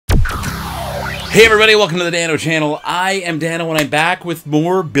Hey everybody, welcome to the Dano channel. I am Dano and I'm back with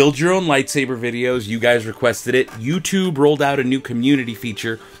more build your own lightsaber videos. You guys requested it. YouTube rolled out a new community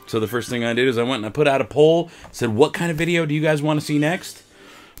feature. So the first thing I did is I went and I put out a poll, said what kind of video do you guys want to see next?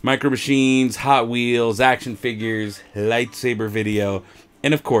 Micro Machines, Hot Wheels, action figures, lightsaber video,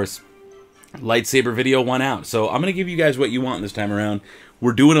 and of course, lightsaber video won out. So I'm going to give you guys what you want this time around.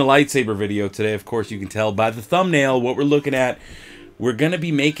 We're doing a lightsaber video today. Of course, you can tell by the thumbnail what we're looking at. We're going to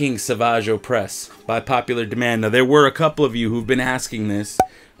be making Savage Opress by popular demand. Now, there were a couple of you who've been asking this.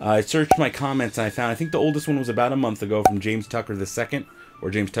 I searched my comments and I found, I think the oldest one was about a month ago from James Tucker II, or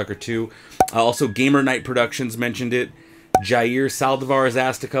James Tucker II. Also, Gamer Night Productions mentioned it. Jair Saldivar has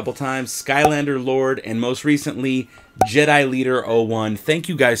asked a couple times. Skylander Lord, and most recently, Jedi Leader 01. Thank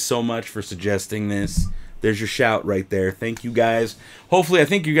you guys so much for suggesting this. There's your shout right there. Thank you guys. Hopefully, I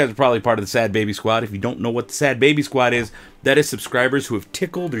think you guys are probably part of the Sad Baby Squad. If you don't know what the Sad Baby Squad is, that is subscribers who have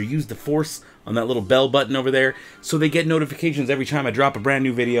tickled or used the force on that little bell button over there, so they get notifications every time I drop a brand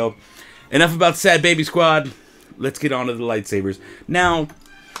new video. Enough about Sad Baby Squad. Let's get on to the lightsabers. Now,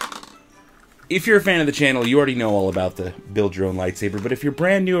 if you're a fan of the channel, you already know all about the build your own lightsaber, but if you're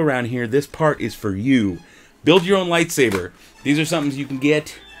brand new around here, this part is for you. Build your own lightsaber. These are something you can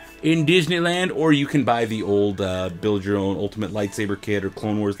get in Disneyland, or you can buy the old build your own Ultimate Lightsaber kit or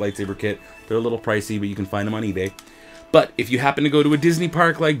Clone Wars lightsaber kit. They're a little pricey, but you can find them on eBay. But if you happen to go to a Disney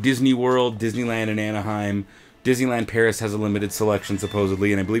park like Disney World, Disneyland in Anaheim, Disneyland Paris has a limited selection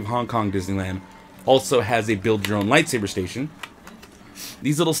supposedly, and I believe Hong Kong Disneyland also has a build your own lightsaber station.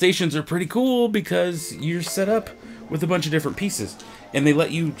 These little stations are pretty cool because you're set up with a bunch of different pieces, and they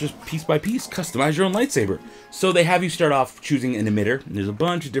let you just piece by piece customize your own lightsaber. So they have you start off choosing an emitter. There's a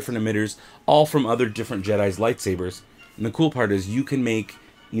bunch of different emitters, all from other different Jedi's lightsabers. And the cool part is you can make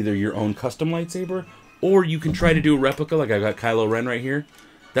either your own custom lightsaber, or you can try to do a replica, like I got Kylo Ren right here.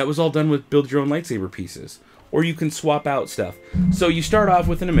 That was all done with build your own lightsaber pieces. Or you can swap out stuff. So you start off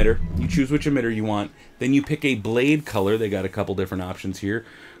with an emitter. You choose which emitter you want. Then you pick a blade color. They got a couple different options here.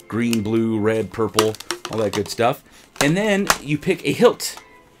 Green, blue, red, purple, all that good stuff. And then you pick a hilt.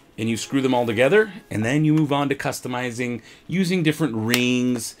 And you screw them all together. And then you move on to customizing using different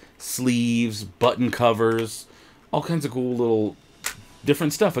rings, sleeves, button covers, all kinds of cool little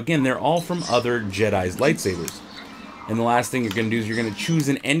different stuff. Again, they're all from other Jedi's lightsabers. And the last thing you're going to do is you're going to choose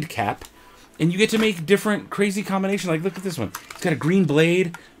an end cap. And you get to make different crazy combinations. Like, look at this one. It's got a green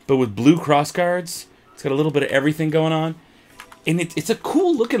blade, but with blue cross guards. It's got a little bit of everything going on. And it's a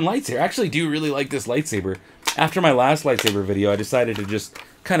cool looking lightsaber. I actually do really like this lightsaber. After my last lightsaber video, I decided to just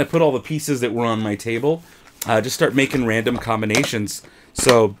kind of put all the pieces that were on my table. Just start making random combinations.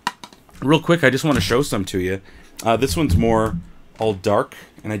 So, real quick, I just want to show some to you. This one's more all dark,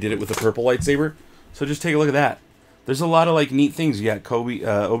 and I did it with a purple lightsaber. So just take a look at that. There's a lot of like neat things. You got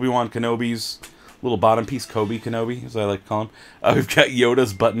Obi-Wan Kenobi's little bottom piece, Kobe Kenobi, as I like to call him. We've got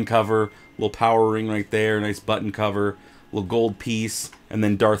Yoda's button cover, little power ring right there, nice button cover, little gold piece, and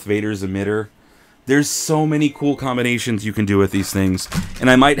then Darth Vader's emitter. There's so many cool combinations you can do with these things, and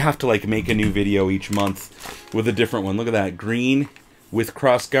I might have to like make a new video each month with a different one. Look at that, green with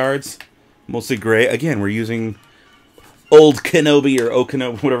cross guards, mostly gray. Again, we're using old Kenobi or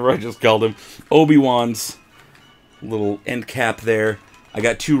O-Kenobi, whatever I just called him. Obi-Wan's little end cap there. I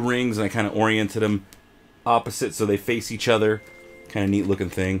got two rings and I kind of oriented them opposite so they face each other. Kind of neat looking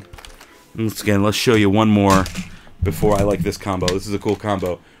thing. And let's show you one more before I like this combo. This is a cool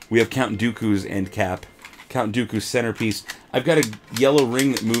combo. We have Count Dooku's end cap, Count Dooku's centerpiece. I've got a yellow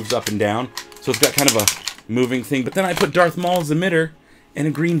ring that moves up and down, so it's got kind of a moving thing. But then I put Darth Maul's emitter and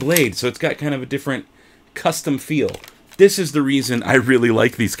a green blade, so it's got kind of a different custom feel. This is the reason I really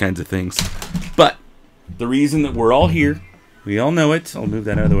like these kinds of things. But the reason that we're all here, we all know it, I'll move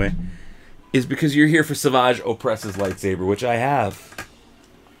that out of the way, is because you're here for Savage Opress's lightsaber, which I have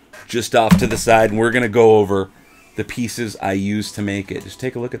just off to the side, and we're going to go over the pieces I used to make it. Just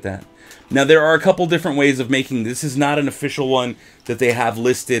take a look at that. Now, there are a couple different ways of making this. Is not an official one that they have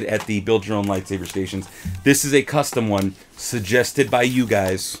listed at the Build Your Own Lightsaber stations. This is a custom one suggested by you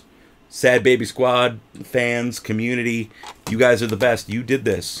guys. Sad Baby Squad, fans, community, you guys are the best. You did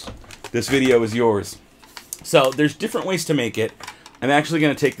this. This video is yours. So, there's different ways to make it. I'm actually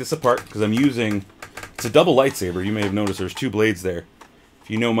going to take this apart because I'm using... It's a double lightsaber. You may have noticed there's two blades there. If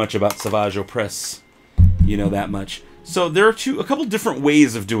you know much about Savage Opress, you know that much. So, there are a couple different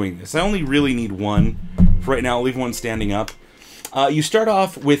ways of doing this. I only really need one. For right now, I'll leave one standing up. You start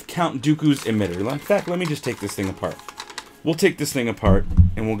off with Count Dooku's emitter. In fact, let me just take this thing apart. We'll take this thing apart,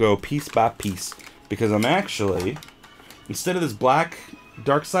 and we'll go piece by piece. Because I'm actually, instead of this black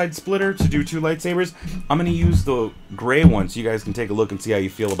dark side splitter to do two lightsabers, I'm going to use the gray one so you guys can take a look and see how you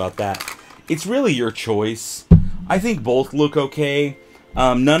feel about that. It's really your choice. I think both look okay.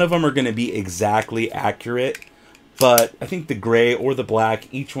 None of them are going to be exactly accurate, but I think the gray or the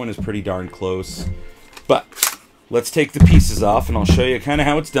black, each one is pretty darn close. But let's take the pieces off, and I'll show you kind of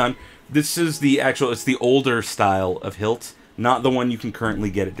how it's done. This is the actual, it's the older style of hilt, not the one you can currently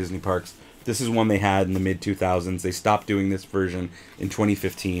get at Disney parks. This is one they had in the mid-2000s. They stopped doing this version in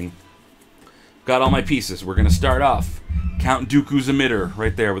 2015. Got all my pieces. We're going to start off. Count Dooku's emitter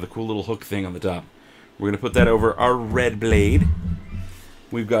right there with a cool little hook thing on the top. We're going to put that over our red blade.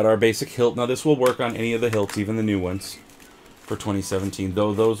 We've got our basic hilt. Now this will work on any of the hilts, even the new ones for 2017.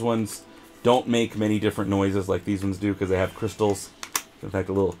 Though those ones don't make many different noises like these ones do because they have crystals. In fact,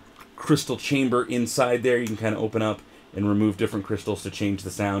 a little crystal chamber inside there you can kind of open up and remove different crystals to change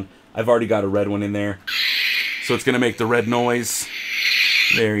the sound. I've already got a red one in there, so it's going to make the red noise.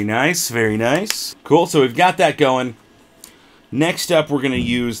 Very nice, very nice. Cool, so we've got that going. Next up, we're going to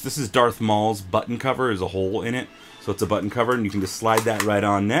use, this is Darth Maul's button cover. There's a hole in it, so it's a button cover, and you can just slide that right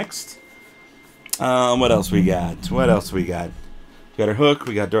on next. What else we got? What else we got? We got our hook,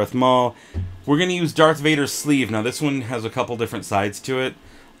 we got Darth Maul. We're going to use Darth Vader's sleeve. Now, this one has a couple different sides to it.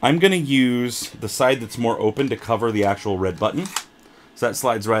 I'm going to use the side that's more open to cover the actual red button. So that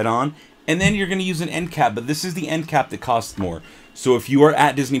slides right on. And then you're going to use an end cap, but this is the end cap that costs more. So if you are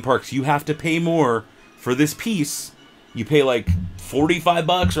at Disney parks, you have to pay more for this piece. You pay like 45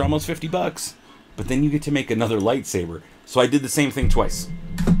 bucks or almost 50 bucks, but then you get to make another lightsaber. So I did the same thing twice.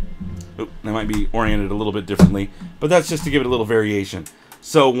 Oop, that might be oriented a little bit differently, but that's just to give it a little variation.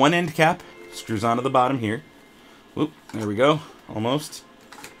 So one end cap screws onto the bottom here. Oop, there we go, almost.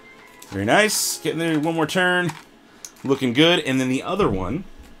 Very nice. Getting there, one more turn. Looking good. And then the other one,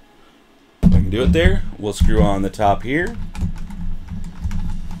 if I can do it there, we'll screw on the top here.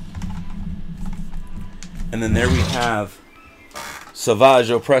 And then there we have Savage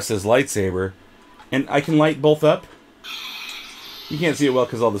Opress's lightsaber. And I can light both up. You can't see it well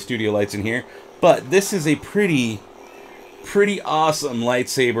because all the studio lights in here. But this is a pretty awesome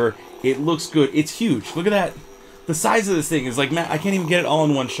lightsaber. It looks good. It's huge. Look at that. The size of this thing is like, man, I can't even get it all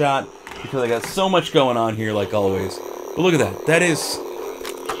in one shot because I got so much going on here like always. But look at that. That is...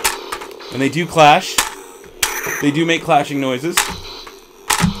 And they do clash. They do make clashing noises.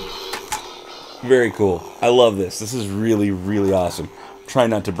 Very cool. I love this. This is really, really awesome. Try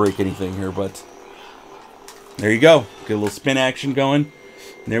not to break anything here, but... There you go. Get a little spin action going.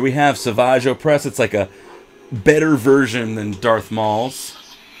 And there we have Savage Opress. It's like a better version than Darth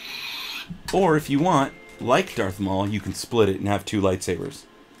Maul's. Or if you want, like Darth Maul, you can split it and have two lightsabers.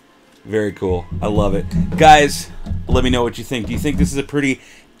 Very cool. I love it. Guys, let me know what you think. Do you think this is a pretty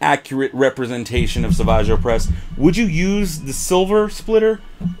accurate representation of Savage Opress? Would you use the silver splitter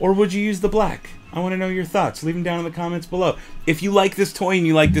or would you use the black? I want to know your thoughts. Leave them down in the comments below. If you like this toy and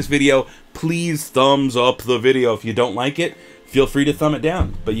you like this video, please thumbs up the video. If you don't like it, feel free to thumb it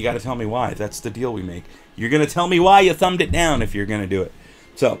down. But you got to tell me why. That's the deal we make. You're going to tell me why you thumbed it down if you're going to do it.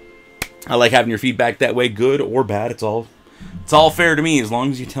 So, I like having your feedback that way, good or bad. It's all fair to me as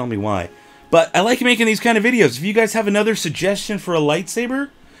long as you tell me why. But I like making these kind of videos. If you guys have another suggestion for a lightsaber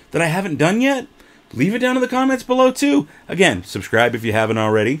that I haven't done yet, leave it down in the comments below too. Again, subscribe if you haven't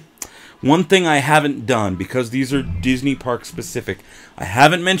already. One thing I haven't done, because these are Disney park specific, I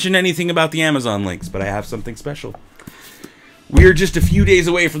haven't mentioned anything about the Amazon links, but I have something special. We're just a few days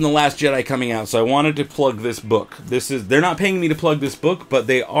away from The Last Jedi coming out, so I wanted to plug this book. They're not paying me to plug this book, but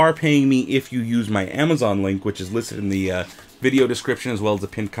they are paying me if you use my Amazon link, which is listed in the video description as well as a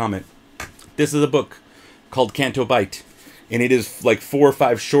pinned comment. This is a book called Canto Bight, and it is like 4 or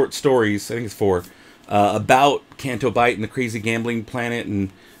 5 short stories, I think it's 4, about Canto Bight and the crazy gambling planet,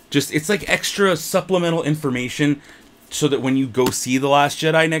 and just, it's like extra supplemental information so that when you go see The Last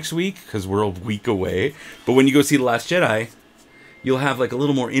Jedi next week, because we're a week away, but when you go see The Last Jedi, you'll have like a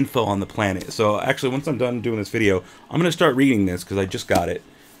little more info on the planet. So actually, once I'm done doing this video, I'm going to start reading this because I just got it.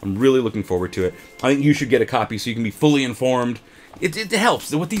 I'm really looking forward to it. I think you should get a copy so you can be fully informed. It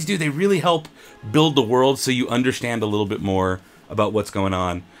helps. What these do, they really help build the world so you understand a little bit more about what's going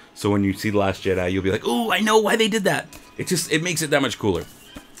on. So when you see The Last Jedi, you'll be like, oh, I know why they did that. It makes it that much cooler.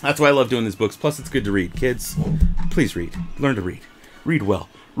 That's why I love doing these books. Plus, it's good to read. Kids, please read. Learn to read. Read well.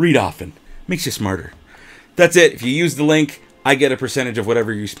 Read often. Makes you smarter. That's it. If you use the link, I get a percentage of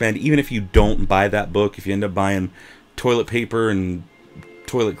whatever you spend, even if you don't buy that book. If you end up buying toilet paper and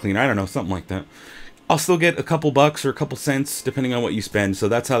toilet cleaner, I don't know, something like that, I'll still get a couple bucks or a couple cents depending on what you spend. So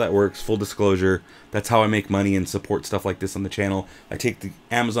that's how that works. Full disclosure. That's how I make money and support stuff like this on the channel. I take the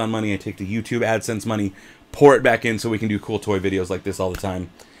Amazon money, I take the YouTube AdSense money, pour it back in so we can do cool toy videos like this all the time.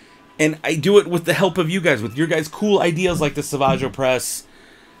 And I do it with the help of you guys, with your guys' cool ideas like the Savage Opress.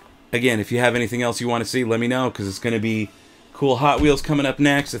 Again, if you have anything else you want to see, let me know, because it's going to be cool Hot Wheels coming up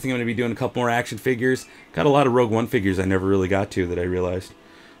next. I think I'm going to be doing a couple more action figures. Got a lot of Rogue One figures I never really got to that I realized.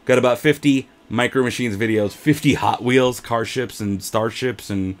 Got about 50 Micro Machines videos, 50 Hot Wheels, car ships and starships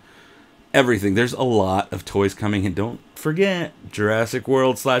and everything. There's a lot of toys coming, and don't forget Jurassic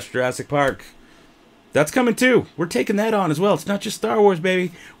World / Jurassic Park. That's coming too. We're taking that on as well. It's not just Star Wars,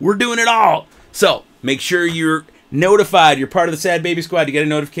 baby. We're doing it all. So make sure you're notified. You're part of the Sad Baby Squad. You get a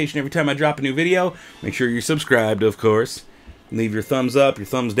notification every time I drop a new video. Make sure you're subscribed, of course. Leave your thumbs up, your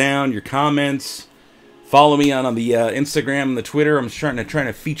thumbs down, your comments. Follow me on the Instagram and the Twitter. I'm trying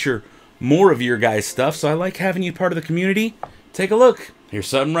to feature more of your guys' stuff, so I like having you part of the community. Take a look. Here's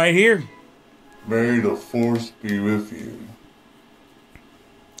something right here. May the Force be with you.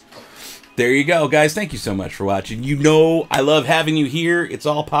 There you go, guys. Thank you so much for watching. You know I love having you here. It's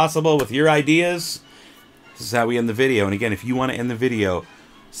all possible with your ideas. This is how we end the video. And again, if you want to end the video,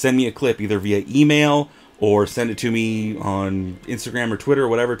 send me a clip either via email or send it to me on Instagram or Twitter or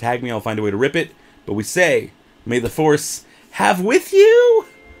whatever. Tag me. I'll find a way to rip it. But we say, may the Force have with you?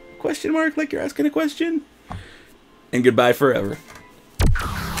 Question mark, like you're asking a question. And goodbye forever.